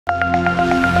Hi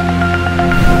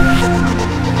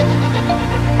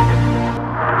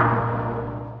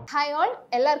all,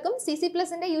 എല്ലാവർക്കും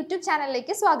CCPLUSന്റെ YouTube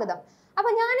ചാനലിലേക്ക് സ്വാഗതം.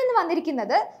 അപ്പോൾ ഞാൻ ഇന്ന്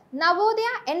വന്നിരിക്കുന്നത് നവോദയ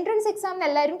എൻട്രൻസ് എക്സാം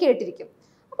എല്ലാവരും കേട്ടിരിക്കും.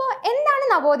 അപ്പോൾ എന്താണ്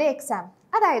നവോദയ എക്സാം?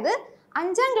 അതായത്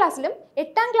 5ാം ക്ലാസ്സിലും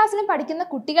 8ാം ക്ലാസ്സിലും പഠിക്കുന്ന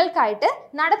കുട്ടികൾക്കായിട്ട്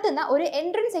നടത്തുന്ന ഒരു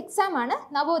എൻട്രൻസ് എക്സാം ആണ്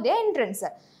നവോദയ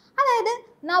എൻട്രൻസ്. അതായത്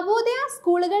നവോദയ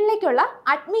സ്കൂളുകളിലേക്കുള്ള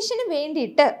അഡ്മിഷന്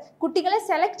വേണ്ടിയിട്ട് കുട്ടികളെ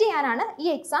സെലക്ട് ചെയ്യാനാണ് ഈ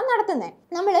എക്സാം നടത്തുന്നത്.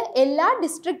 നമ്മൾ എല്ലാ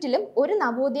ഡിസ്ട്രിക്റ്റിലും ഒരു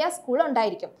നവോദയ സ്കൂൾ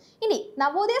ഉണ്ടായിരിക്കും. ഇനി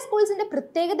നവോദയ സ്കൂൾസിൻ്റെ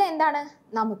പ്രത്യേകത എന്താണ്?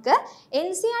 നമുക്ക്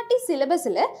NCERT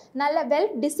സിലബസിൽ നല്ല വെൽ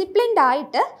ഡിസിപ്ലിൻഡ്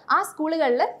ആയിട്ട് ആ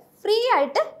സ്കൂളുകളിൽ ഫ്രീ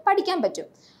ആയിട്ട് പഠിക്കാൻ പറ്റും.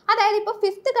 അതായത് ഇപ്പോൾ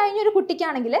 5th കഴിഞ്ഞൊരു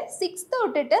കുട്ടിക്കാണെങ്കിൽ 6th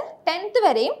തൊട്ടിട്ട് 10th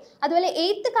വരെയും അതുപോലെ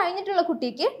 8th കഴിഞ്ഞിട്ടുള്ള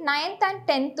കുട്ടിക്ക് 9th and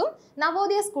 10th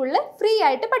നവോദയ സ്കൂളിൽ ഫ്രീ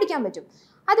ആയിട്ട് പഠിക്കാൻ പറ്റും.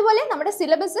 അതുപോലെ നമ്മുടെ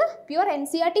സിലബസ് പ്യുവർ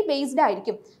NCERT ബേസ്ഡ്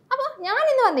ആയിരിക്കും. അപ്പോൾ ഞാൻ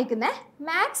ഇന്ന് വന്നിരിക്കുന്നത്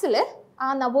മാത്സിൽ ആ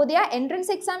നവോദയ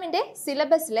എൻട്രൻസ് എക്സാമിൻ്റെ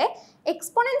സിലബസിലെ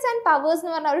എക്സ്പോണൻസ് ആൻഡ് പവേഴ്സ്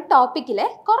എന്ന് പറഞ്ഞ ഒരു ടോപ്പിക്കിലെ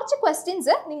കുറച്ച്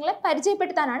ക്വസ്റ്റ്യൻസ് നിങ്ങളെ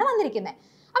പരിചയപ്പെടുത്താനാണ് വന്നിരിക്കുന്നത്.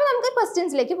 അപ്പോൾ നമുക്ക്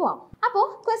ക്വസ്റ്റ്യൻസിലേക്ക് പോകാം. അപ്പോൾ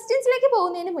ക്വസ്റ്റ്യൻസിലേക്ക്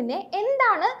പോകുന്നതിന് മുന്നേ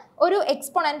എന്താണ് ഒരു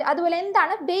എക്സ്പോണൻറ്റ് അതുപോലെ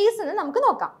എന്താണ് ബേസ് എന്ന് നമുക്ക്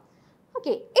നോക്കാം.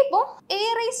 ഓക്കെ, ഇപ്പോൾ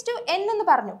A⁻n എന്ന്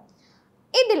പറഞ്ഞു.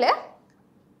 ഇതിൽ A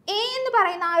എന്ന്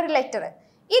പറയുന്ന ആ ഒരു ലെറ്റർ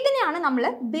ഇതിനെയാണ് നമ്മൾ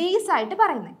ബേസ് ആയിട്ട്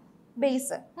പറയുന്നത്.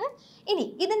 ബേസ്. ഇനി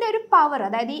ഇതിൻ്റെ ഒരു പവർ,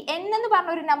 അതായത് ഈ n എന്ന്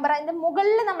പറഞ്ഞ ഒരു നമ്പർ അതിൻ്റെ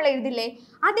മുകളിൽ നമ്മൾ എഴുതില്ലേ,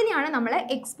 അതിനെയാണ് നമ്മൾ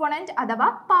എക്സ്പോണൻറ്റ് അഥവാ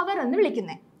പവർ എന്ന്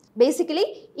വിളിക്കുന്നത്. ബേസിക്കലി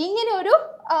ഇങ്ങനെ ഒരു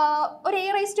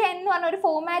A⁻n എന്ന് പറഞ്ഞ ഒരു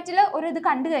ഫോമാറ്റിൽ ഒരു ഇത്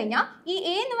കണ്ടു കഴിഞ്ഞാൽ ഈ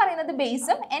A എന്ന് പറയുന്നത്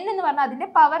ബേസും n എന്ന് പറഞ്ഞാൽ അതിൻ്റെ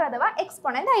പവർ അഥവാ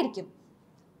എക്സ്പോണൻ്റ് ആയിരിക്കും.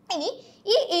 ഇനി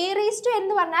ഈ A⁻n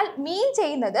എന്ന് പറഞ്ഞാൽ മീൻ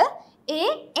ചെയ്യുന്നത്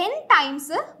n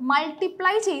ടൈംസ്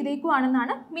മൾട്ടിപ്ലൈ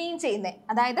ചെയ്തേക്കുവാണെന്നാണ് മീൻ ചെയ്യുന്നത്.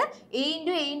 അതായത് A ×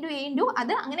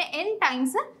 അത് അങ്ങനെ n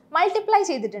ടൈംസ് മൾട്ടിപ്ലൈ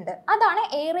ചെയ്തിട്ടുണ്ട്. അതാണ്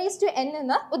A⁻n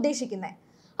എന്ന് ഉദ്ദേശിക്കുന്നത്.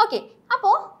 ഓക്കെ,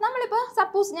 അപ്പോൾ നമ്മളിപ്പോൾ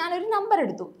സപ്പോസ് ഞാനൊരു നമ്പർ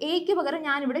എടുത്തു, എക്ക് പകരം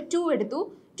ഞാനിവിടെ 2 എടുത്തു,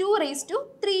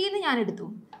 2⁻³ എന്ന് ഞാൻ എടുത്തു.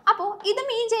 അപ്പോൾ ഇത്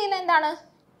മീൻ ചെയ്യുന്നത് എന്താണ്?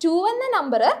 2 എന്ന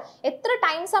നമ്പർ എത്ര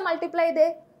ടൈംസാണ് മൾട്ടിപ്ലൈ ചെയ്തത്?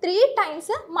 3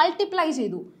 ടൈംസ് മൾട്ടിപ്ലൈ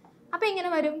ചെയ്തു. അപ്പോൾ എങ്ങനെ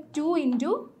വരും? 2 ×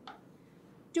 2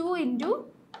 × 2.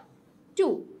 2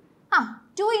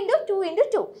 ×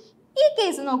 2. ഈ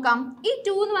കേസ് നോക്കാം. ഈ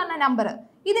 2 എന്ന് പറഞ്ഞ നമ്പർ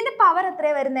ഇതിൻ്റെ പവർ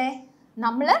എത്രയാണ് വരുന്നത്?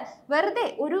 നമ്മൾ വെറുതെ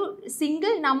ഒരു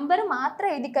സിംഗിൾ നമ്പർ മാത്രം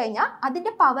എഴുതി കഴിഞ്ഞാൽ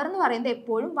അതിൻ്റെ പവർ എന്ന് പറയുന്നത്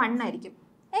എപ്പോഴും 1 ആയിരിക്കും.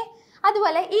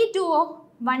 അതുപോലെ ഈ 2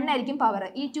 1 ആയിരിക്കും പവർ.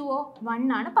 ഈ 2 1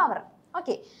 ആണ് പവർ.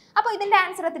 ഓക്കെ, അപ്പോൾ ഇതിൻ്റെ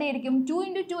ആൻസർ എത്രയായിരിക്കും? 2 ×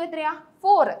 2 എത്രയാ?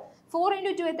 4. 4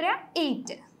 × 2 എത്രയാ?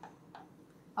 8.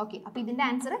 ഓക്കെ, അപ്പോൾ ഇതിൻ്റെ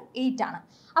ആൻസർ 8 ആണ്.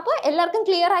 അപ്പോൾ എല്ലാവർക്കും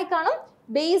ക്ലിയർ ആയി കാണും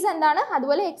ബേസ് എന്താണ്,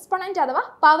 അതുപോലെ എക്സ്പോണൻറ്റ് അഥവാ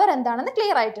പവർ എന്താണെന്ന്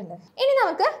ക്ലിയർ ആയിട്ടുണ്ട്. ഇനി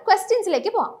നമുക്ക്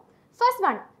ക്വസ്റ്റ്യൻസിലേക്ക് പോവാം. First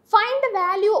one, find the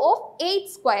value of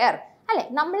 8² അല്ലെ?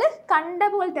 നമ്മൾ കണ്ട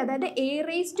പോലത്തെ, അതായത്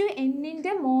A⁻n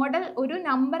മോഡൽ ഒരു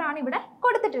നമ്പറാണ് ഇവിടെ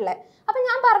കൊടുത്തിട്ടുള്ളത്. അപ്പം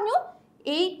ഞാൻ പറഞ്ഞു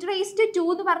 8⁻2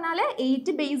 എന്ന് പറഞ്ഞാൽ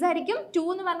 8 ബേസ് ആയിരിക്കും, 2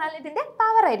 എന്ന് പറഞ്ഞാൽ ഇതിൻ്റെ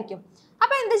പവർ ആയിരിക്കും.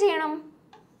 അപ്പോൾ എന്ത് ചെയ്യണം?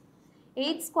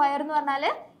 8² എന്ന് പറഞ്ഞാൽ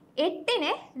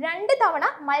 8നെ 2 തവണ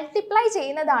മൾട്ടിപ്ലൈ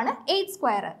ചെയ്യുന്നതാണ്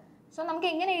 8². സോ നമുക്ക്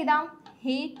എങ്ങനെ എഴുതാം?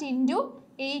 8 ×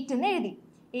 8 എന്ന് എഴുതി.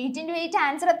 8 × 8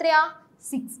 ആൻസർ എത്രയാ?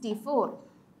 64.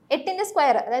 8ൻ്റെ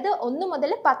സ്ക്വയർ, അതായത് 1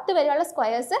 മുതൽ 10 വരെയുള്ള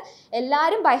സ്ക്വയേഴ്സ്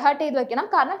എല്ലാവരും ബൈഹാർട്ട് ചെയ്ത് വെക്കണം.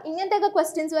 കാരണം ഇങ്ങനത്തെയൊക്കെ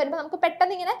ക്വസ്റ്റ്യൻസ് വരുമ്പോൾ നമുക്ക്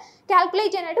പെട്ടെന്ന് ഇങ്ങനെ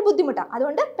കാൽക്കുലേറ്റ് ചെയ്യാനായിട്ട് ബുദ്ധിമുട്ടാണ്.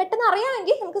 അതുകൊണ്ട് പെട്ടെന്ന്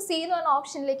അറിയാമെങ്കിൽ നമുക്ക് C എന്ന് പറഞ്ഞ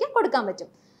ഓപ്ഷനിലേക്ക് കൊടുക്കാൻ പറ്റും.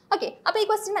 ഓക്കെ, അപ്പോൾ ഈ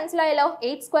ക്വസ്റ്റ്യൻ മനസ്സിലായല്ലോ.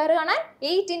 8² കാണാൻ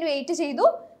 8 × 8 ചെയ്തു.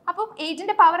 അപ്പോൾ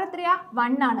 8ൻ്റെ പവർ എത്രയാ?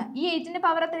 1 ആണ്. ഈ 8ൻ്റെ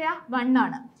പവർ എത്രയാ? 1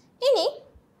 ആണ്. ഇനി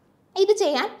ഇത്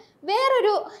ചെയ്യാൻ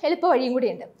വേറൊരു എളുപ്പ വഴിയും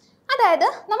കൂടിയുണ്ട്. അതായത്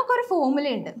നമുക്കൊരു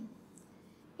ഫോർമുലയുണ്ട്.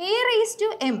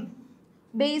 A⁻m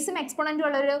ബേസും എക്സ്പോണൻറ്റും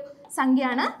ഉള്ളൊരു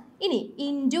സംഖ്യയാണ്. ഇനി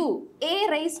ഇൻറ്റു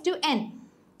A⁻n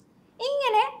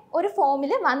ഇങ്ങനെ ഒരു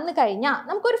ഫോമിൽ വന്നു കഴിഞ്ഞാൽ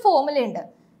നമുക്കൊരു ഫോർമുലയുണ്ട്.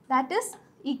 That is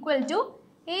equal to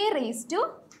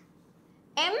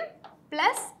A⁻m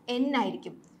 + n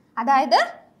ആയിരിക്കും. അതായത്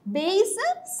ബേസ്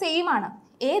സെയിം ആണ്.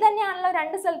 തന്നെയാണല്ലോ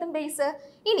രണ്ട് സ്ഥലത്തും ബേസ്.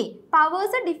 ഇനി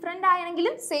പവേഴ്സ് ഡിഫറെൻ്റ്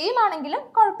ആയെങ്കിലും സെയിം ആണെങ്കിലും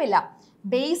കുഴപ്പമില്ല.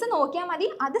 ബേസ് നോക്കിയാൽ മതി,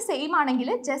 അത് സെയിം ആണെങ്കിൽ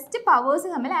ജസ്റ്റ് പവേഴ്സ്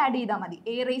തമ്മിൽ ആഡ് ചെയ്താൽ മതി.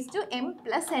 A⁻m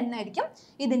 + n ആയിരിക്കും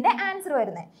ഇതിൻ്റെ ആൻസർ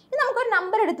വരുന്നത്. ഇനി നമുക്കൊരു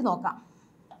നമ്പർ എടുത്ത് നോക്കാം.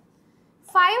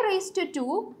 5⁻2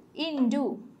 ×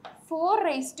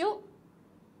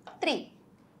 4⁻3.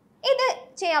 ഇത്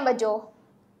ചെയ്യാൻ പറ്റുമോ?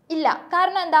 ഇല്ല.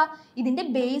 കാരണം എന്താ? ഇതിൻ്റെ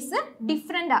ബേസ്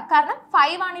ഡിഫറെൻ്റാണ്. കാരണം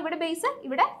 5 ആണ് ഇവിടെ ബേസ്,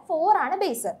 ഇവിടെ 4 ആണ്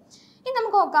ബേസ്. ഇനി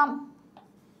നമുക്ക് നോക്കാം.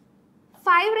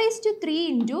 5⁻3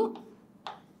 ×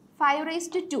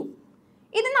 5⁻2.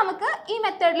 ഇത് നമുക്ക് ഈ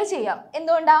മെത്തേഡിൽ ചെയ്യാം.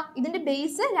 എന്തുകൊണ്ടാണ്? ഇതിൻ്റെ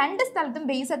ബേസ് രണ്ട് സ്ഥലത്തും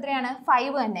ബേസ് എത്രയാണ്?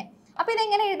 5 തന്നെ. അപ്പോൾ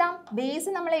ഇതെങ്ങനെ എഴുതാം? ബേസ്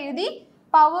നമ്മൾ എഴുതി,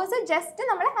 പവേഴ്സ് ജസ്റ്റ്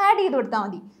നമ്മൾ ആഡ് ചെയ്ത് കൊടുത്താൽ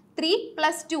മതി. 3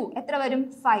 plus 2 എത്ര വരും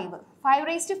 5 5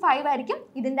 raised to 5 ആയിരിക്കും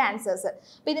ഇതിന്റെ ആൻസേഴ്സ്.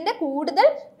 അപ്പോൾ ഇതിന്റെ കൂടുതൽ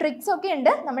ട്രിക്സ് ഒക്കെ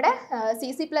ഉണ്ട് നമ്മുടെ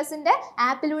CCPLUSന്റെ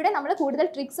ആപ്പിലൂടെ നമ്മൾ കൂടുതൽ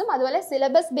ട്രിക്സും അതുപോലെ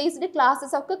സിലബസ് ബേസ്ഡ്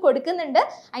ക്ലാസ്സസ് ഒക്കെ കൊടുക്കുന്നുണ്ട്.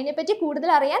 അതിനെപ്പറ്റി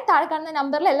കൂടുതൽ അറിയാൻ താഴെ കാണുന്ന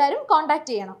നമ്പറിൽ എല്ലാവരും കോൺടാക്ട്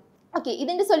ചെയ്യണം. ഓക്കെ,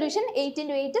 ഇതിന്റെ സൊല്യൂഷൻ 8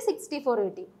 × 8 64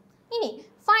 കിട്ടി. ഇനി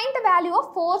find the value of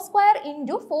 4 square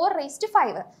into 4 raised to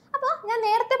 5. അപ്പോൾ ഞാൻ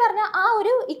നേരത്തെ പറഞ്ഞ ആ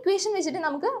ഒരു ഇക്വേഷൻ വെച്ചിട്ട്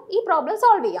നമുക്ക് ഈ പ്രോബ്ലം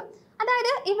സോൾവ് ചെയ്യാം.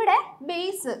 അതായത് ഇവിടെ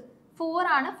ബേസ്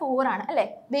 4 ആണ് അല്ലേ,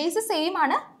 ബേസ് സെയിം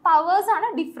ആണ്, പവേഴ്സ് ആണ്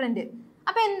ഡിഫറെൻറ്റ്.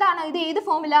 അപ്പോൾ എന്താണ് ഇത്, ഏത്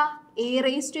formula, a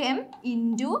raised to m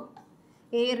into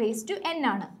a raised to n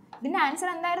ആണ്. ഇതിൻ്റെ ആൻസർ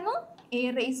എന്തായിരുന്നു, a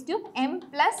raised to m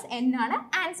plus n ആണ്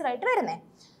ആൻസർ ആയിട്ട് വരുന്നത്.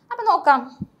 അപ്പോൾ നോക്കാം,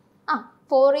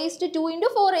 4 raised to 2 into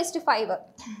 4 raised to 5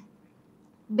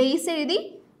 base എഴുതി,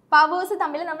 പവേഴ്സ്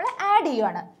തമ്മിൽ നമ്മൾ ആഡ്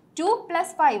ചെയ്യുവാണ്. 2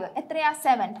 + 5 എത്രയാ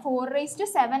 7, 4 raised to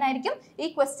 7 ആയിരിക്കും ഈ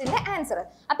ക്വസ്റ്റ്യൻ്റെ ആൻസർ.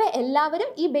 അപ്പോൾ എല്ലാവരും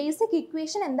ഈ ബേസിക്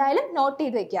ഇക്വേഷൻ എന്തായാലും നോട്ട്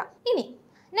ചെയ്ത് വെക്കുക. ഇനി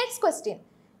നെക്സ്റ്റ് ക്വസ്റ്റ്യൻ,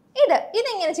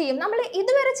 ഇതെങ്ങനെ ചെയ്യും, നമ്മൾ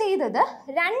ഇതുവരെ ചെയ്തത്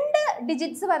 2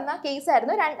 ഡിജിറ്റ്സ് വന്ന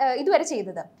കേസായിരുന്നു ഇതുവരെ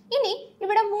ചെയ്തത്. ഇനി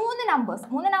ഇവിടെ 3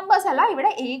 നമ്പേഴ്സ് അല്ല,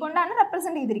 ഇവിടെ a കൊണ്ടാണ്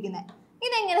റെപ്രസെൻറ്റ് ചെയ്തിരിക്കുന്നത്.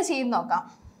 ഇതെങ്ങനെ ചെയ്യും നോക്കാം.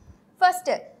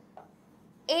 First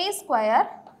a square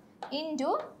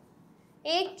into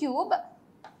a cube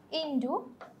into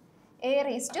a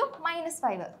raised to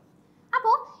 -5.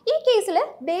 അപ്പോൾ ഈ കേസിൽ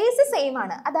ബേസ് സെയിം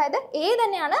ആണ്, അതായത് a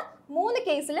തന്നെയാണ് 3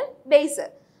 കേസിലും ബേസ്.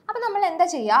 അപ്പോൾ നമ്മൾ എന്താ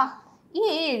ചെയ്യുക, ഈ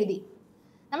a എഴുതി,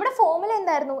 നമ്മുടെ ഫോമുല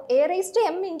എന്തായിരുന്നു, a raised to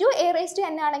m into a raised to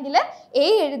n ആണെങ്കിൽ a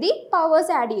എഴുതി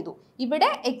പവേഴ്സ് ആഡ് ചെയ്തു. ഇവിടെ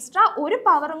എക്സ്ട്രാ ഒരു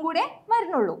പവറും കൂടെ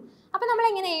വരുന്നുള്ളൂ. അപ്പോൾ നമ്മൾ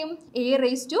എങ്ങനെ ചെയ്യും, a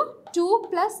raised to 2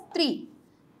 + 3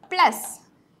 പ്ലസ്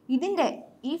ഇതിൻ്റെ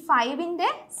ഈ 5ൻ്റെ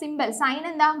സിമ്പിൾ സൈൻ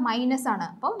എന്താ, മൈനസ് ആണ്,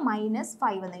 അപ്പം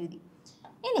 -5 എന്ന് എഴുതി.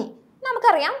 ഇനി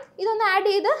നമുക്കറിയാം ഇതൊന്ന് ആഡ്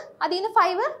ചെയ്ത് അതിൽ നിന്ന്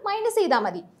 5 മൈനസ് ചെയ്താൽ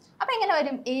മതി. അപ്പോൾ എങ്ങനെ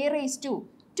വരും, a raised to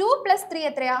 2 + 3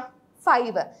 എത്രയാ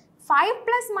 5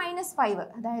 + -5,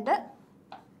 അതായത്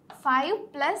 5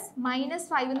 +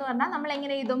 -5 എന്ന് പറഞ്ഞാൽ നമ്മൾ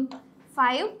എങ്ങനെ എഴുതും,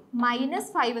 5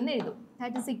 - 5 എന്ന് എഴുതും.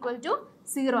 ദാറ്റ് ഈസ് ഈക്വൽ ടു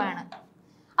 0 ആണ്.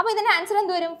 അപ്പോൾ ഇതിൻ്റെ ആൻസർ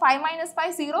എന്ത് വരും, 5 -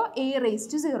 5 0, a raised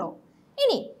to 0.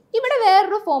 ഇനി ഇവിടെ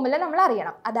വേറൊരു ഫോമുല നമ്മൾ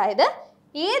അറിയണം, അതായത്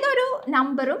ഏതൊരു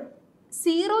നമ്പറും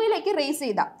 0യിലേക്ക് റേസ്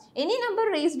ചെയ്താൽ, എനി നമ്പർ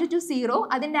റേസ്ഡ് ടു 0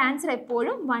 അതിൻ്റെ ആൻസർ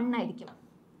എപ്പോഴും 1 ആയിരിക്കും.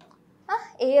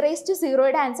 a raised to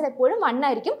 0യുടെ ആൻസർ എപ്പോഴും 1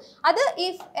 ആയിരിക്കും. അത്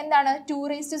ഇഫ് എന്താണ് 2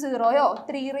 raised to 0യോ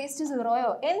 3 raised to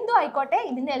 0യോ എന്തോ ആയിക്കോട്ടെ,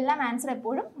 ഇതിൻ്റെ എല്ലാം ആൻസർ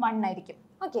എപ്പോഴും 1 ആയിരിക്കും.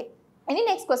 ഓക്കെ, ഇനി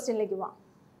നെക്സ്റ്റ് ക്വസ്റ്റ്യനിലേക്ക് പോവാം.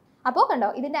 അപ്പോൾ കണ്ടോ,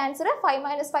 ഇതിൻ്റെ ആൻസർ 5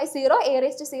 - 5 0, a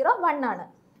raised to 0 1 ആണ്.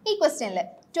 ഈ ക്വസ്റ്റ്യനിൽ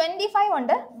 25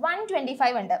 ഉണ്ട്,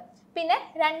 125 ഉണ്ട്, പിന്നെ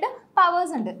 2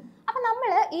 പവേഴ്സ് ഉണ്ട്. അപ്പോൾ നമ്മൾ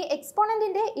ഈ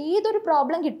എക്സ്പോണൻറ്റിൻ്റെ ഏതൊരു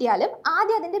പ്രോബ്ലം കിട്ടിയാലും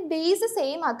ആദ്യം അതിൻ്റെ ബേസ്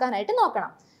സെയിം ആക്കാനായിട്ട്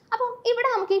നോക്കണം. അപ്പോൾ ഇവിടെ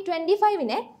നമുക്ക് ഈ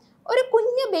 25നെ ഒരു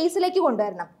കുഞ്ഞ് ബേസിലേക്ക്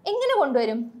കൊണ്ടുവരണം. എങ്ങനെ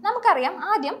കൊണ്ടുവരും, നമുക്കറിയാം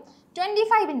ആദ്യം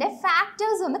 25ൻ്റെ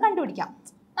ഫാക്ടേഴ്സ് ഒന്ന് കണ്ടുപിടിക്കാം.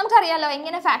 നമുക്കറിയാമല്ലോ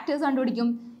എങ്ങനെ ഫാക്ടേഴ്സ് കണ്ടുപിടിക്കും,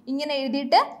 ഇങ്ങനെ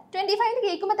എഴുതിയിട്ട് 25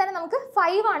 കേൾക്കുമ്പോൾ തന്നെ നമുക്ക്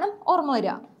 5 ആണ് ഓർമ്മ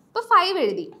വരിക. അപ്പോൾ 5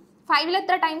 എഴുതി, 5ൽ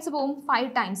എത്ര ടൈംസ് പോവും,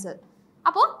 5 ടൈംസ്.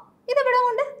 അപ്പോൾ ഇതിവിടെ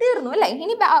കൊണ്ട് തീർന്നു അല്ലേ,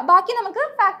 ഇനി ബാക്കി നമുക്ക്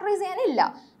ഫാക്ടറൈസ് ചെയ്യാനില്ല.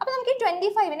 അപ്പോൾ നമുക്ക് ഈ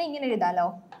 25നെ ഇങ്ങനെ എഴുതാമല്ലോ,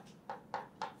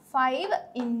 5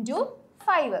 ×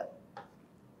 5.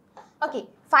 ഓക്കെ,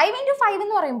 5 × 5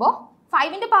 എന്ന് പറയുമ്പോൾ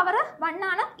 5ൻ്റെ പവർ 1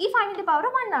 ആണ്, ഈ 5ൻ്റെ പവർ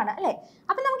 1 ആണ് അല്ലേ.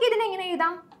 അപ്പം നമുക്ക് ഇതിനെ എങ്ങനെ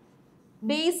എഴുതാം,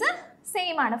 ബേസ്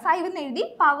സെയിം ആണ്, 5 എന്ന് എഴുതി,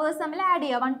 പവേഴ്സ് തമ്മിൽ ആഡ്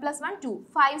ചെയ്യുക, 1 + 1 2,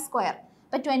 5 സ്ക്വയർ.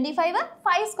 അപ്പോൾ 25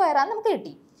 5 സ്ക്വയർ ആണ് നമുക്ക്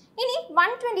കിട്ടി. ഇനി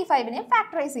 125നെ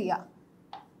ഫാക്ടറൈസ് ചെയ്യുക,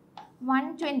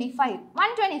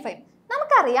 125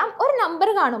 നമുക്കറിയാം ഒരു നമ്പർ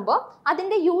കാണുമ്പോൾ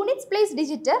അതിൻ്റെ യൂണിറ്റ്സ് പ്ലേസ്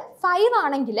ഡിജിറ്റ് 5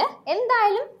 ആണെങ്കിൽ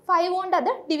എന്തായാലും 5 കൊണ്ട്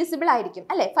അത് ഡിവിസിബിൾ ആയിരിക്കും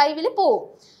അല്ലേ, 5ൽ പോവും.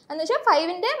 എന്ന് വെച്ചാൽ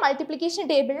 5ൻ്റെ മൾട്ടിപ്ലിക്കേഷൻ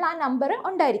ടേബിളിൽ ആ നമ്പർ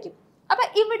ഉണ്ടായിരിക്കും. അപ്പോൾ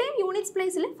ഇവിടെയും യൂണിറ്റ്സ്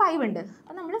പ്ലേസിൽ 5 ഉണ്ട്.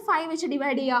 അപ്പോൾ നമ്മൾ 5 വെച്ച്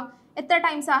ഡിവൈഡ് ചെയ്യുക, എത്ര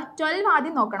ടൈംസാ, 12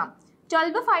 ആദ്യം നോക്കണം.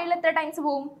 12 5ൽ എത്ര ടൈംസ്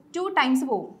പോവും, 2 ടൈംസ്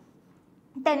പോവും.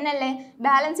 10 അല്ലേ,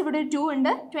 ബാലൻസ് ഇവിടെ 2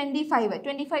 ഉണ്ട്,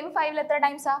 25 5ൽ എത്ര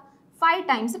ടൈംസാ, 5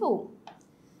 ടൈംസ് പോവും.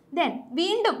 ദെൻ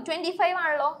വീണ്ടും 25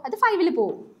 ആണല്ലോ, അത് 5ൽ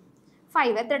പോവും.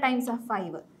 5 എത്ര ടൈംസാ,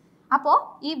 5. അപ്പോൾ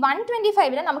ഈ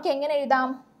 125നെ നമുക്ക് എങ്ങനെ എഴുതാം,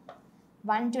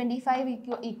 125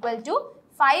 ഈക്വൽ ടു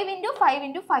 5 × 5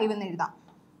 × 5 എന്ന് എഴുതാം.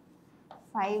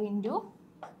 5 ×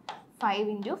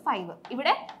 5 × 5.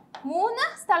 ഇവിടെ 3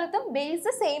 സ്ഥലത്തും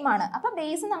ബേസ് സെയിം ആണ്. അപ്പോൾ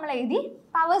ബേസ് നമ്മൾ എഴുതി,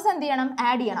 പവേഴ്സ് എന്ത് ചെയ്യണം,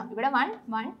 ആഡ് ചെയ്യണം. ഇവിടെ 1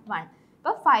 1 1.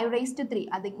 അപ്പോൾ 5 raised to 3,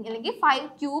 അല്ലെങ്കിൽ 5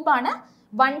 ക്യൂബാണ്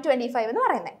 125 എന്ന്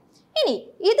പറയുന്നത്. ഇനി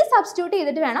ഇത് സബ്സ്റ്റിറ്റ്യൂട്ട്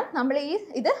ചെയ്തിട്ട് വേണം നമ്മൾ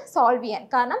ഇത് സോൾവ് ചെയ്യാൻ.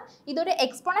 കാരണം ഇതൊരു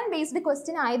എക്സ്പോണന്റ് ബേസ്ഡ്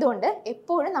ക്വസ്റ്റ്യൻ ആയതുകൊണ്ട്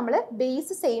എപ്പോഴും നമ്മൾ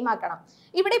ബേസ് സെയിം ആക്കണം.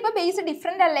 ഇവിടെ ഇപ്പോൾ ബേസ്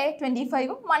ഡിഫറെൻ്റ് അല്ലേ,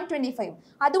 25ഉം 125ഉം.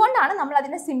 അതുകൊണ്ടാണ് നമ്മൾ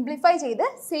അതിനെ സിംപ്ലിഫൈ ചെയ്ത്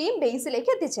സെയിം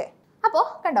ബേസിലേക്ക് എത്തിച്ചത്. അപ്പോൾ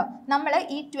കണ്ടോ, നമ്മൾ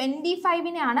ഈ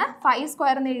 25നെയാണ് 5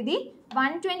 സ്ക്വയർ എന്ന് എഴുതി,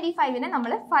 125നെ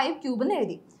നമ്മൾ 5 ക്യൂബ് എന്ന്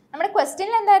എഴുതി. നമ്മുടെ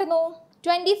ക്വസ്റ്റ്യനിൽ എന്തായിരുന്നു,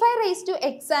 25 raised to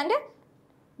x and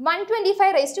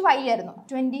 125 raised to y ആയിരുന്നു.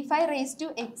 25 raised to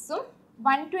x ഉം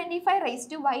 125 raised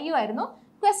to y ആയിരുന്നു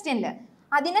ക്വസ്റ്റ്യനിൽ.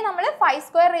 അതിനെ നമ്മൾ 5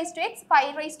 square raised to x,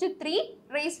 5 raised to 3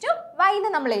 raised to y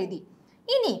എന്ന് നമ്മൾ എഴുതി.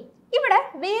 ഇനി ഇവിടെ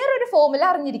വേറൊരു ഫോർമുല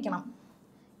അറിഞ്ഞിരിക്കണം.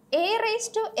 a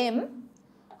raised to m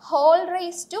whole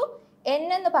raised to n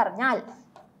എന്ന് പറഞ്ഞാൽ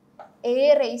a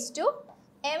raised to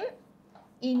m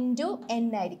into n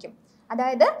ആയിരിക്കും.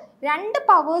 അതായത് രണ്ട്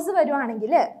പവേഴ്സ്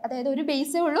വരുവാണെങ്കിൽ, അതായത് ഒരു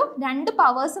ബേസേ ഉള്ളൂ, രണ്ട്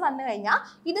പവേഴ്സ് വന്നു കഴിഞ്ഞാൽ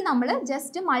ഇത് നമ്മൾ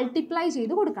ജസ്റ്റ് മൾട്ടിപ്ലൈ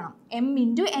ചെയ്ത് കൊടുക്കണം. m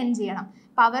ഇൻറ്റു n ചെയ്യണം.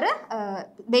 പവർ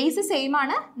ബേസ് സെയിം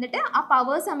ആണ്, എന്നിട്ട് ആ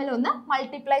പവേഴ്സ് തമ്മിൽ ഒന്ന്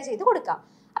മൾട്ടിപ്ലൈ ചെയ്ത് കൊടുക്കാം.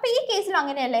 അപ്പോൾ ഈ കേസിൽ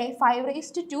അങ്ങനെയല്ലേ, 5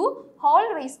 raised to 2 whole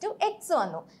raised to x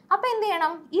വന്നു. അപ്പോൾ എന്ത്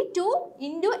ചെയ്യണം, ഈ 2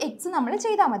 ഇൻറ്റു എക്സ് നമ്മൾ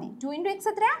ചെയ്താൽ മതി. 2 ഇൻറ്റു എക്സ്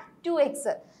എത്രയാ, 2x.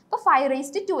 അപ്പോൾ 5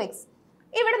 raised to 2x.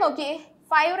 ഇവിടെ നോക്കിയേ,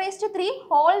 5 raised to 3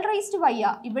 whole raised to y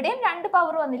ആ. ഇവിടെയും രണ്ട്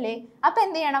പവർ വന്നില്ലേ. അപ്പോൾ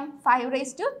എന്ത് ചെയ്യണം, 5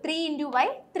 raised to 3 into y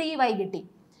 3y കിട്ടി.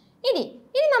 ഇനി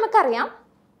നമുക്കറിയാം,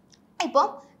 ഇപ്പോൾ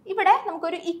ഇവിടെ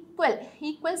നമുക്കൊരു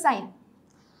ഈക്വൽ സൈൻ.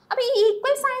 അപ്പോൾ ഈ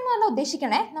ഈക്വൽ സൈൻ എന്ന് പറഞ്ഞാൽ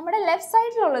ഉദ്ദേശിക്കണേ, നമ്മുടെ ലെഫ്റ്റ്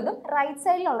സൈഡിലുള്ളതും റൈറ്റ്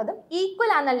സൈഡിലുള്ളതും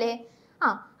ഈക്വൽ ആണല്ലേ.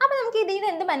 അപ്പോൾ നമുക്ക് ഇതിൽ നിന്ന്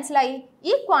എന്ത് മനസ്സിലായി,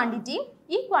 ഈ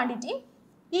ക്വാണ്ടിറ്റിയും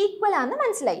ഈക്വൽ ആണെന്ന്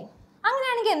മനസ്സിലായി.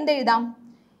 അങ്ങനെയാണെങ്കിൽ എന്ത് എഴുതാം,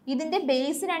 ഇതിൻ്റെ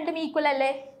ബേസ് രണ്ടും ഈക്വൽ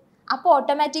അല്ലേ. അപ്പോൾ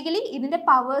ഓട്ടോമാറ്റിക്കലി ഇതിൻ്റെ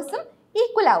പവേഴ്സും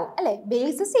ഈക്വൽ ആവും അല്ലേ.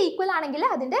 ബേസസ് ഈക്വൽ ആണെങ്കിൽ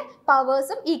അതിൻ്റെ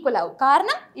പവേഴ്സും ഈക്വൽ ആവും,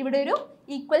 കാരണം ഇവിടെ ഒരു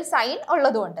ഈക്വൽ സൈൻ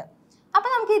ഉള്ളതുകൊണ്ട്. അപ്പോൾ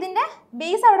നമുക്ക് ഇതിൻ്റെ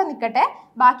ബേസ് അവിടെ നിൽക്കട്ടെ,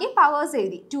 ബാക്കി പവേഴ്സ്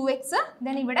എഴുതി. 2x,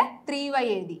 ദെൻ ഇവിടെ 3y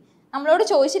എഴുതി. നമ്മളോട്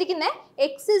ചോദിച്ചിരിക്കുന്നത്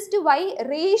x:y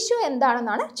റേഷ്യോ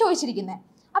എന്താണെന്നാണ് ചോദിച്ചിരിക്കുന്നത്.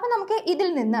 അപ്പോൾ നമുക്ക് ഇതിൽ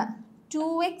നിന്ന്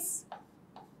 2x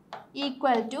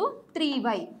 =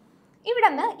 3y, ഇവിടെ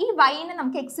നിന്ന് ഈ yനെ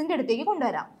നമുക്ക് എക്സിൻ്റെ അടുത്തേക്ക്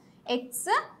കൊണ്ടുവരാം.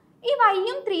 എക്സ് ഈ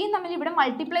വൈയും 3യും തമ്മിൽ ഇവിടെ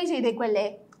മൾട്ടിപ്ലൈ ചെയ്തേക്കുമല്ലേ,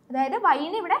 അതായത്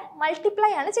വൈനെ ഇവിടെ മൾട്ടിപ്ലൈ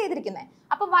ആണ് ചെയ്തിരിക്കുന്നത്.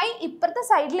 അപ്പോൾ y ഇപ്പുറത്തെ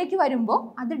സൈഡിലേക്ക് വരുമ്പോൾ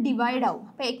അത് ഡിവൈഡ് ആവും.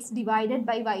 അപ്പോൾ x ഡിവൈഡഡ്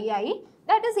ബൈ y ആയി.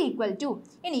 ദാറ്റ് ഈസ് ഈക്വൽ ടു,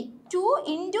 ഇനി 2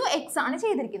 ഇൻറ്റു എക്സ് ആണ്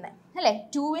ചെയ്തിരിക്കുന്നത് അല്ലേ.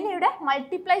 2വിനെ ഇവിടെ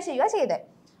മൾട്ടിപ്ലൈ ചെയ്യുക ചെയ്തത്.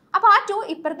 അപ്പോൾ ആ 2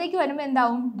 ഇപ്പുറത്തേക്ക് വരുമ്പോൾ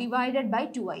എന്താവും, divided by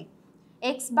 2y.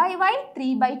 x by y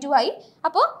 3/2y.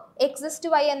 അപ്പോൾ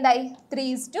x:y എന്തായി,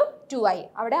 3:2y.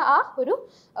 അവിടെ ആ ഒരു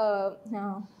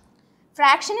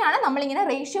ഫ്രാക്ഷനെയാണ് നമ്മളിങ്ങനെ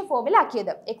റേഷ്യോ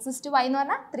ഫോമിലാക്കിയത്. x:y എന്ന്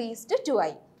പറഞ്ഞാൽ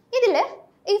 3:2y. ഇതിൽ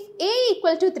if a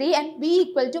 = 3 and b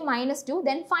 = -2,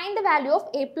 then find the value of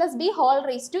a plus b whole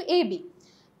raised to ab.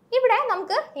 ഇവിടെ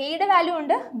നമുക്ക് എയുടെ വാല്യൂ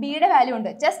ഉണ്ട്, ബിയുടെ വാല്യൂ ഉണ്ട്.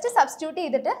 ജസ്റ്റ് സബ്സ്റ്റിറ്റ്യൂട്ട്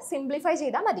ചെയ്തിട്ട് സിംപ്ലിഫൈ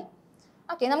ചെയ്താൽ മതി.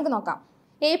 ഓക്കെ, നമുക്ക് നോക്കാം.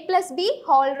 a plus b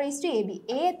whole raised to ab.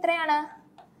 a എത്രയാണ്,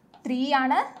 3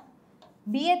 ആണ്.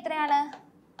 b എത്രയാണ്,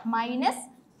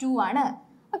 -2 ആണ്.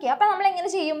 ഓക്കെ, അപ്പോൾ നമ്മൾ എങ്ങനെ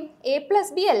ചെയ്യും, a plus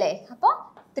b അല്ലേ. അപ്പോൾ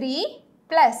 3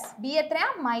 പ്ലസ് b എത്രയാ,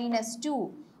 -2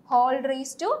 ഹോൾ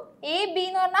റേസ് ടു ab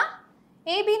എന്ന്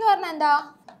പറഞ്ഞാൽ എന്താ,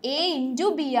 a ഇൻറ്റു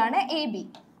b ആണ് ab.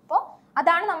 അപ്പോൾ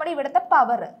അതാണ് നമ്മുടെ ഇവിടുത്തെ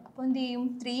പവർ. അപ്പോൾ എന്ത് ചെയ്യും,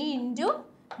 3 ഇൻറ്റു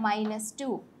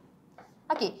 -2.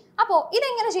 ഓക്കെ, അപ്പോൾ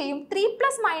ഇതെങ്ങനെ ചെയ്യും, 3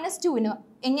 + -2ന്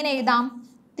എങ്ങനെ എഴുതാം,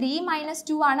 3 -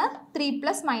 2 ആണ്, 3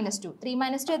 + -2. 3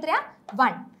 - 2 എത്രയാ,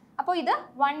 1. അപ്പോൾ ഇത്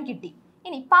 1 കിട്ടി.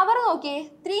 ഇനി പവർ നോക്കിയേ,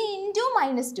 3 ഇൻറ്റു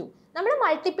 -2. നമ്മൾ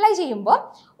മൾട്ടിപ്ലൈ ചെയ്യുമ്പോൾ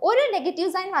ഒരു നെഗറ്റീവ്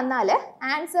സൈൻ വന്നാൽ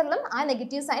ആൻസറിലും ആ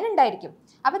നെഗറ്റീവ് സൈൻ ഉണ്ടായിരിക്കും.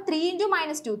 അപ്പോൾ 3 ഇൻറ്റു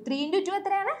 -2, 3 ഇൻറ്റു 2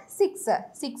 എത്രയാണ്, 6.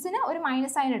 6ന് ഒരു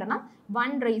മൈനസ് സൈൻ ഇടണം,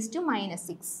 1 raised to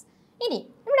 -6. ഇനി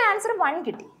ഇവിടെ ആൻസർ 1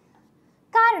 കിട്ടി.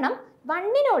 കാരണം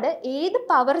 1നോട് ഏത്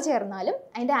പവർ ചേർന്നാലും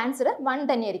അതിൻ്റെ ആൻസർ 1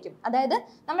 തന്നെയായിരിക്കും. അതായത്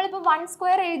നമ്മളിപ്പോൾ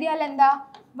 1² എഴുതിയാൽ എന്താ,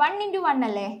 1 ഇൻറ്റു 1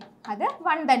 അല്ലേ, അത്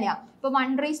 1 തന്നെയാണ്. ഇപ്പോൾ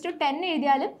 1 raised to 10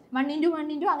 എഴുതിയാലും 1 ഇൻറ്റു 1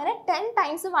 ഇൻറ്റു അങ്ങനെ 10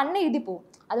 ടൈംസ് 1 എഴുതി പോകും.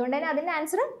 അതുകൊണ്ട് തന്നെ അതിൻ്റെ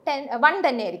ആൻസർ 1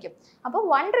 തന്നെയായിരിക്കും. അപ്പോൾ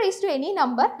 1 raised to any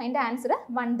number അതിൻ്റെ ആൻസർ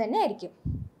 1 തന്നെ ആയിരിക്കും.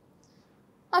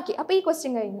 ഓക്കെ, അപ്പോൾ ഈ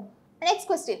ക്വസ്റ്റ്യൻ കഴിഞ്ഞു. Next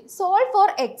question, solve four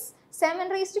x 7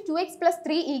 raised to 2x +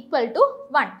 3 =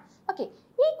 1. Okay,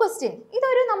 ഈ ക്വസ്റ്റ്യൻ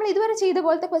ഇതൊരു നമ്മൾ ഇതുവരെ ചെയ്ത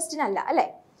പോലത്തെ ക്വസ്റ്റ്യൻ അല്ല അല്ലേ.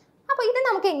 അപ്പോൾ ഇത്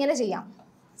നമുക്ക് എങ്ങനെ ചെയ്യാം,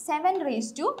 7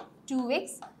 raised to 2x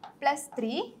 +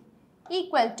 3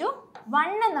 =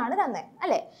 1 എന്നാണ് തന്നെ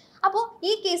അല്ലേ. അപ്പോൾ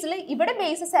ഈ കേസിൽ ഇവിടെ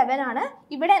ബേസ് 7 ആണ്,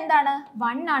 ഇവിടെ എന്താണ്,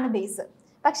 1 ആണ് ബേസ്.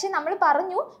 പക്ഷെ നമ്മൾ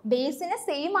പറഞ്ഞു ബേസിനെ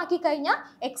സെയിം ആക്കി കഴിഞ്ഞാൽ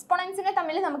എക്സ്പോണൻസിനെ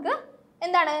തമ്മിൽ നമുക്ക്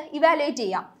എന്താണ് ഇവാലുവേറ്റ്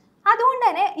ചെയ്യാം. അതുകൊണ്ട്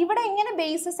തന്നെ ഇവിടെ എങ്ങനെ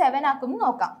ബേസ് 7 ആക്കും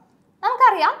നോക്കാം.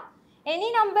 നമുക്കറിയാം എനി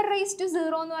നമ്പർ റേസ് ടു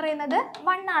 0 എന്ന് പറയുന്നത്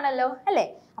 1 ആണല്ലോ അല്ലേ.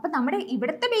 അപ്പം നമ്മുടെ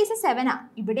ഇവിടുത്തെ ബേസ് 7 ആണ്,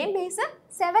 ഇവിടെയും ബേസ്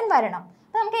 7 വരണം.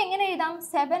 അപ്പം നമുക്ക് എങ്ങനെ എഴുതാം,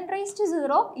 7 raised to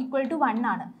 0 = 1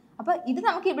 ആണ്. അപ്പോൾ ഇത്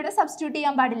നമുക്ക് ഇവിടെ സബ്സ്റ്റിറ്റ്യൂട്ട്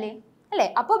ചെയ്യാൻ പാടില്ലേ അല്ലേ.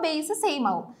 അപ്പോൾ ബേസ് സെയിം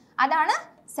ആവും. അതാണ്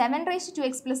 7 raised to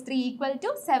 2x + 3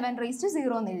 = 7 raised to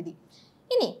 0 എന്ന് എഴുതി.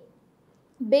 ഇനി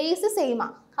ബേസ് സെയിം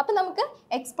ആണ്, അപ്പോൾ നമുക്ക്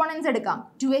എക്സ്പോണൻസ് എടുക്കാം.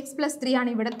 2x + 3 ആണ്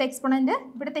ഇവിടുത്തെ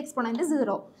എക്സ്പോണൻറ്റ്,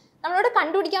 0. നമ്മളോട്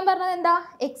കണ്ടുപിടിക്കാൻ പറഞ്ഞത് എന്താ,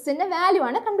 എക്സിൻ്റെ വാല്യൂ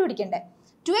ആണ് കണ്ടുപിടിക്കേണ്ടത്.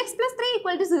 2x + 3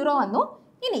 = 0 വന്നു.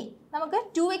 ഇനി നമുക്ക്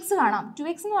 2x കാണാം.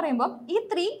 2x എന്ന് പറയുമ്പോൾ ഈ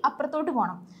 3 അപ്പുറത്തോട്ട്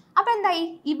പോകണം. അപ്പോൾ എന്തായി,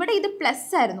 ഇവിടെ ഇത് പ്ലസ്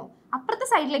ആയിരുന്നു, അപ്പുറത്തെ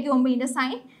സൈഡിലേക്ക് പോകുമ്പോൾ ഇതിൻ്റെ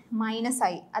സൈൻ മൈനസ്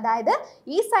ആയി. അതായത്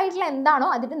ഈ സൈഡിൽ എന്താണോ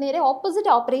അതിൻ്റെ നേരെ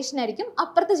ഓപ്പോസിറ്റ് ഓപ്പറേഷൻ ആയിരിക്കും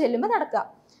അപ്പുറത്ത് ചെല്ലുമ്പോൾ നടക്കുക.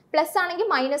 പ്ലസ് ആണെങ്കിൽ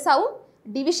മൈനസ് ആവും,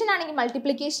 ഡിവിഷൻ ആണെങ്കിൽ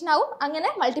മൾട്ടിപ്ലിക്കേഷൻ ആവും,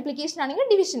 അങ്ങനെ മൾട്ടിപ്ലിക്കേഷൻ ആണെങ്കിൽ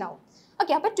ഡിവിഷൻ ആവും.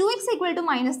 ഓക്കെ, അപ്പോൾ 2x =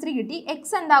 -3 കിട്ടി.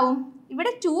 എക്സ് എന്താവും,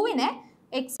 ഇവിടെ 2-നെ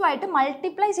എക്സുമായിട്ട്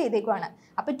മൾട്ടിപ്ലൈ ചെയ്തേക്കുവാണ്.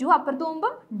 അപ്പോൾ 2 അപ്പുറത്ത്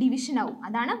പോകുമ്പോൾ ഡിവിഷൻ ആവും,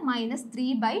 അതാണ്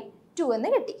 -3/2 എന്ന്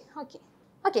കിട്ടി.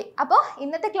 ഓക്കെ, അപ്പോൾ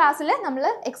ഇന്നത്തെ ക്ലാസ്സിൽ നമ്മൾ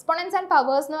എക്സ്പോണൻസ് ആൻഡ്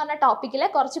പവേഴ്സ് എന്ന് പറഞ്ഞ ടോപ്പിക്കിലെ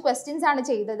കുറച്ച് ക്വസ്റ്റ്യൻസ് ആണ്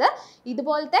ചെയ്തത്.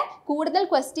 ഇതുപോലത്തെ കൂടുതൽ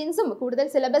ക്വസ്റ്റ്യൻസും കൂടുതൽ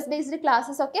സിലബസ് ബേസ്ഡ്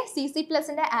ക്ലാസ്സസ് ഒക്കെ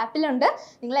CCPLUSന്റെ ആപ്പിലുണ്ട്.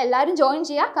 നിങ്ങൾ എല്ലാവരും ജോയിൻ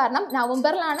ചെയ്യുക. കാരണം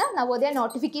നവംബറിലാണ് നവോദയ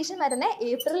നോട്ടിഫിക്കേഷൻ വരുന്നത്,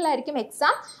 ഏപ്രിലായിരിക്കും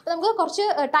എക്സാം. അപ്പോൾ നമുക്ക് കുറച്ച്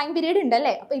ടൈം പീരീഡ്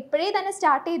ഉണ്ടല്ലേ. അപ്പോൾ ഇപ്പോഴേ തന്നെ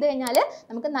സ്റ്റാർട്ട് ചെയ്ത് കഴിഞ്ഞാൽ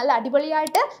നമുക്ക് നല്ല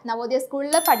അടിപൊളിയായിട്ട് നവോദയ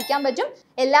സ്കൂളിൽ പഠിക്കാൻ പറ്റും.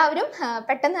 എല്ലാവരും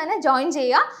പെട്ടെന്ന് തന്നെ ജോയിൻ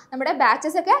ചെയ്യുക. നമ്മുടെ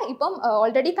ബാച്ചസ് ഒക്കെ ഇപ്പം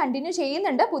ഓൾറെഡി കണ്ടിന്യൂ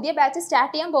ചെയ്യുന്നുണ്ട്, പുതിയ ബാച്ച്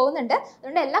സ്റ്റാർട്ട് ചെയ്യാൻ പോകുന്നുണ്ട്.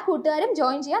 അതുകൊണ്ട് എല്ലാ കൂട്ടുകാരും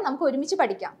ജോയിൻ ചെയ്യാം, നമുക്ക് ഒരുമിച്ച്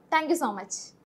പഠിക്കാം. Thank you so much.